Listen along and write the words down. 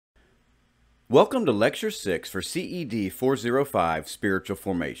Welcome to Lecture 6 for CED405 Spiritual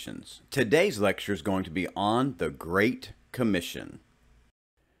Formations. Today's lecture is going to be on the Great Commission.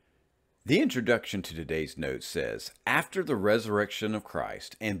 The introduction to today's note says, after the resurrection of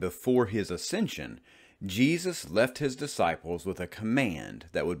Christ and before his ascension, Jesus left his disciples with a command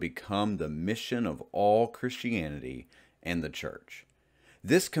that would become the mission of all Christianity and the church.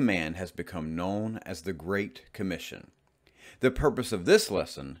 This command has become known as the Great Commission. The purpose of this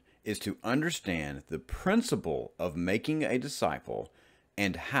lesson is to understand the principle of making a disciple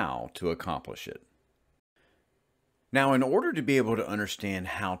and how to accomplish it. Now, in order to be able to understand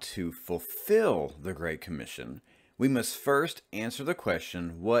how to fulfill the Great Commission, we must first answer the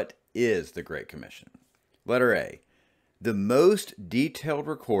question, what is the Great Commission? Letter A. The most detailed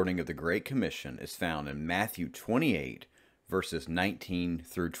recording of the Great Commission is found in Matthew 28, verses 19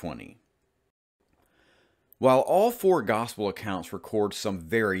 through 20. While all four gospel accounts record some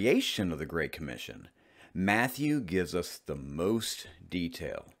variation of the Great Commission, Matthew gives us the most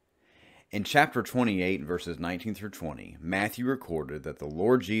detail. In chapter 28, verses 19 through 20, Matthew recorded that the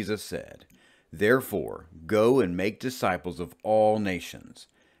Lord Jesus said, "Therefore, go and make disciples of all nations,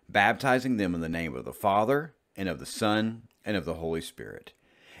 baptizing them in the name of the Father, and of the Son, and of the Holy Spirit,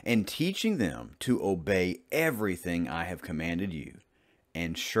 and teaching them to obey everything I have commanded you.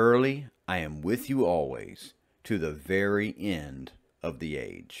 And surely I am with you always, to the very end of the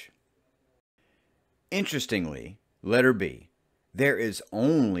age." Interestingly, letter B, there is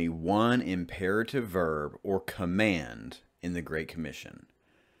only one imperative verb or command in the Great Commission.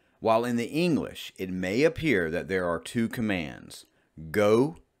 While in the English it may appear that there are two commands,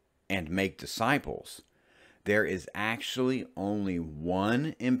 go and make disciples, there is actually only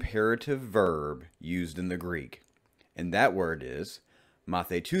one imperative verb used in the Greek, and that word is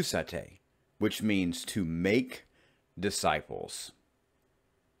mathetusate, which means to make disciples.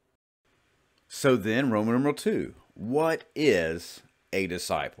 So then, Roman numeral 2, what is a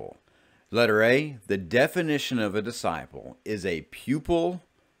disciple? Letter A, the definition of a disciple is a pupil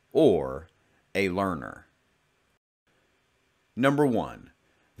or a learner. Number 1,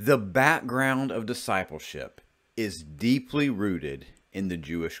 the background of discipleship is deeply rooted in the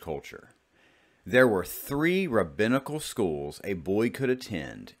Jewish culture. There were 3 rabbinical schools a boy could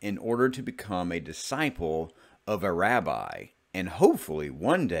attend in order to become a disciple of a rabbi, and hopefully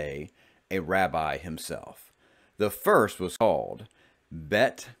one day a rabbi himself. The first was called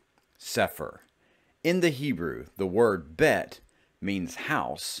Bet Sefer. In the Hebrew, the word bet means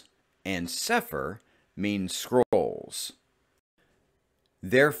house, and Sefer means scrolls.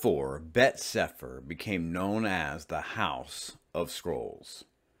 Therefore, Bet Sefer became known as the House of Scrolls.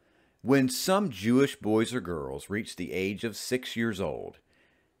 When some Jewish boys or girls reached the age of 6 years old,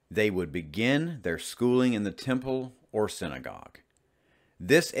 they would begin their schooling in the temple or synagogue.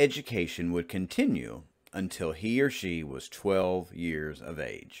 This education would continue until he or she was 12 years of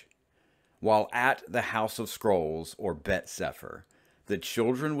age. While at the House of Scrolls or Bet Sefer, the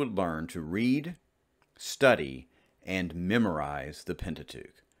children would learn to read, study, and memorize the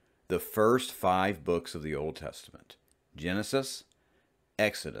Pentateuch, the first 5 books of the Old Testament: Genesis,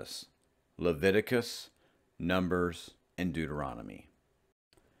 Exodus, Leviticus, Numbers, and Deuteronomy.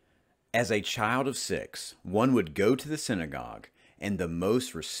 As a child of 6, one would go to the synagogue, and the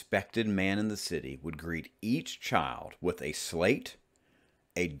most respected man in the city would greet each child with a slate,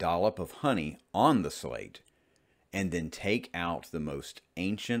 a dollop of honey on the slate, and then take out the most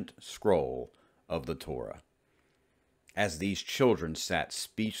ancient scroll of the Torah. As these children sat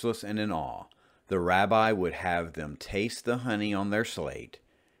speechless and in awe, the rabbi would have them taste the honey on their slate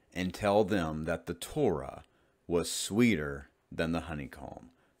and tell them that the Torah was sweeter than the honeycomb,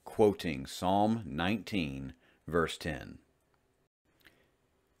 quoting Psalm 19, verse 10.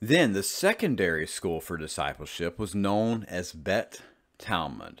 Then the secondary school for discipleship was known as Bet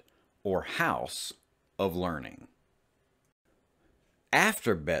Talmud, or House of Learning.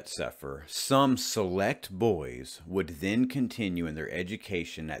 After Bet Sefer, some select boys would then continue in their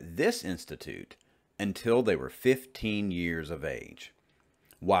education at this institute until they were 15 years of age.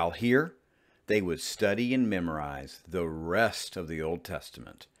 While here, they would study and memorize the rest of the Old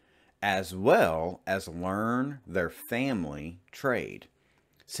Testament, as well as learn their family trade,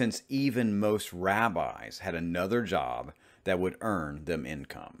 since even most rabbis had another job that would earn them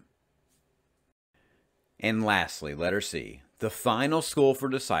income. And lastly, letter C, the final school for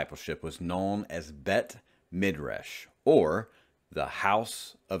discipleship was known as Bet Midrash, or the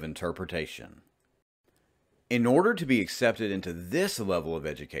House of Interpretation. In order to be accepted into this level of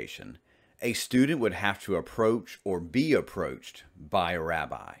education, a student would have to approach or be approached by a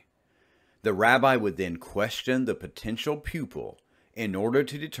rabbi. The rabbi would then question the potential pupil in order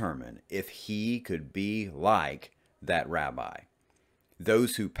to determine if he could be like that rabbi.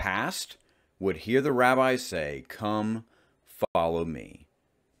 Those who passed would hear the rabbi say, "Come, follow me."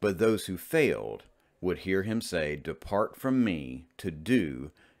 But those who failed would hear him say, "Depart from me to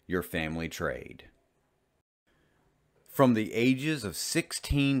do your family trade." From the ages of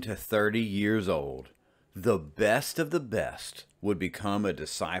 16 to 30 years old, the best of the best would become a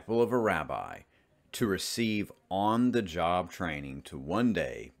disciple of a rabbi to receive on-the-job training to one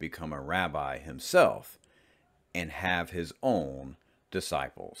day become a rabbi himself and have his own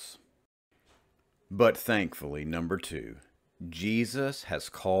disciples. But thankfully, number 2, Jesus has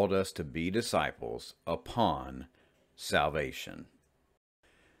called us to be disciples upon salvation.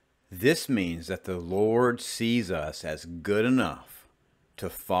 This means that the Lord sees us as good enough to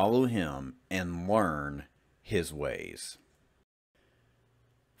follow him and learn his ways.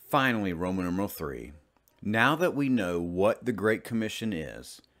 Finally, Roman numeral 3, now that we know what the Great Commission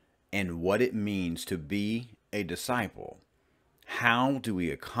is and what it means to be a disciple, how do we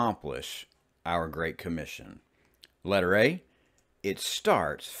accomplish our Great Commission? Letter A, it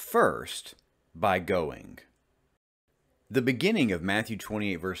starts first by going. The beginning of Matthew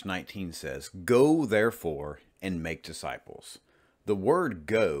 28 verse 19 says, "Go therefore and make disciples." The word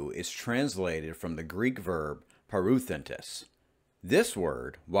go is translated from the Greek verb parouthentes. This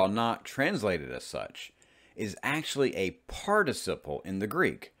word, while not translated as such, is actually a participle in the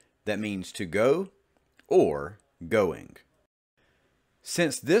Greek that means to go or going.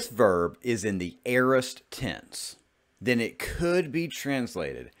 Since this verb is in the aorist tense, then it could be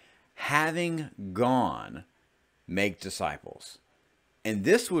translated, having gone, make disciples. And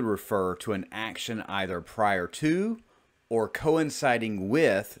this would refer to an action either prior to or coinciding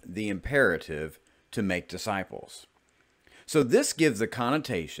with the imperative to make disciples. So this gives the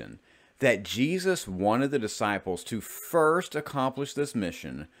connotation that Jesus wanted the disciples to first accomplish this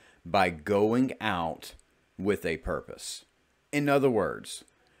mission by going out with a purpose. In other words,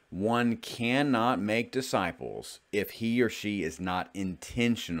 one cannot make disciples if he or she is not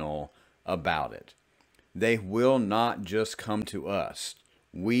intentional about it. They will not just come to us.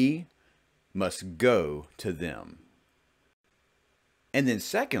 We must go to them. And then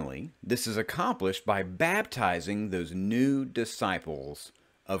secondly, this is accomplished by baptizing those new disciples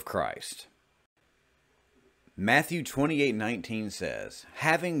of Christ. Matthew 28:19 says,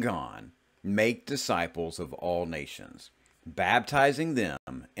 "Having gone, make disciples of all nations, baptizing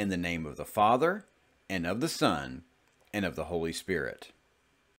them in the name of the Father, and of the Son, and of the Holy Spirit."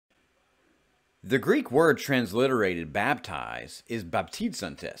 The Greek word transliterated baptize is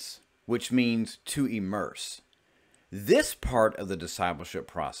baptizantes, which means to immerse. This part of the discipleship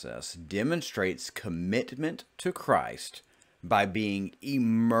process demonstrates commitment to Christ by being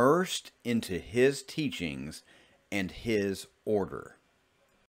immersed into his teachings and his order.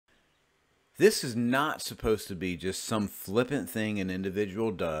 This is not supposed to be just some flippant thing an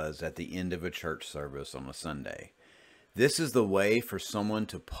individual does at the end of a church service on a Sunday. This is the way for someone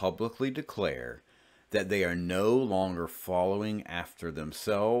to publicly declare that they are no longer following after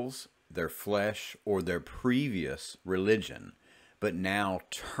themselves, their flesh, or their previous religion, but now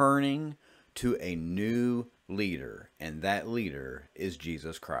turning to a new leader, and that leader is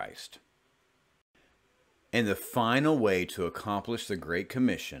Jesus Christ. And the final way to accomplish the Great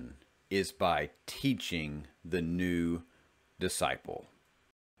Commission is by teaching the new disciple.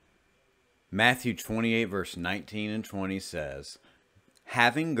 Matthew 28 verse 19 and 20 says,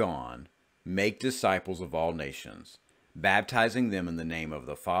 "Having gone, make disciples of all nations, baptizing them in the name of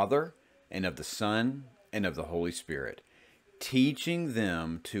the Father, and of the Son, and of the Holy Spirit, teaching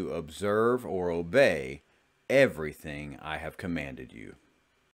them to observe or obey everything I have commanded you."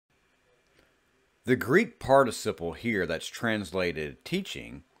 The Greek participle here that's translated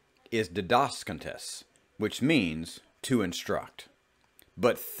teaching is didaskantes, which means to instruct.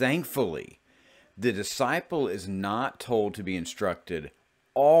 But thankfully, the disciple is not told to be instructed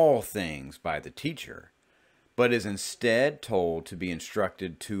all things by the teacher, but is instead told to be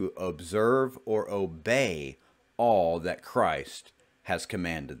instructed to observe or obey all that Christ has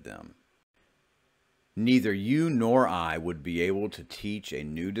commanded them. Neither you nor I would be able to teach a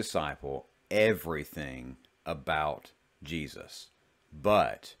new disciple everything about Jesus,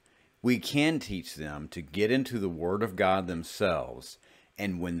 but we can teach them to get into the Word of God themselves,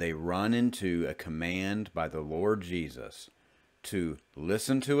 and when they run into a command by the Lord Jesus, to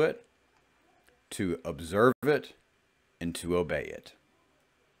listen to it, to observe it, and to obey it.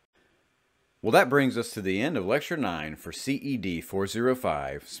 Well, that brings us to the end of Lecture 9 for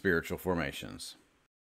CED405 Spiritual Formations.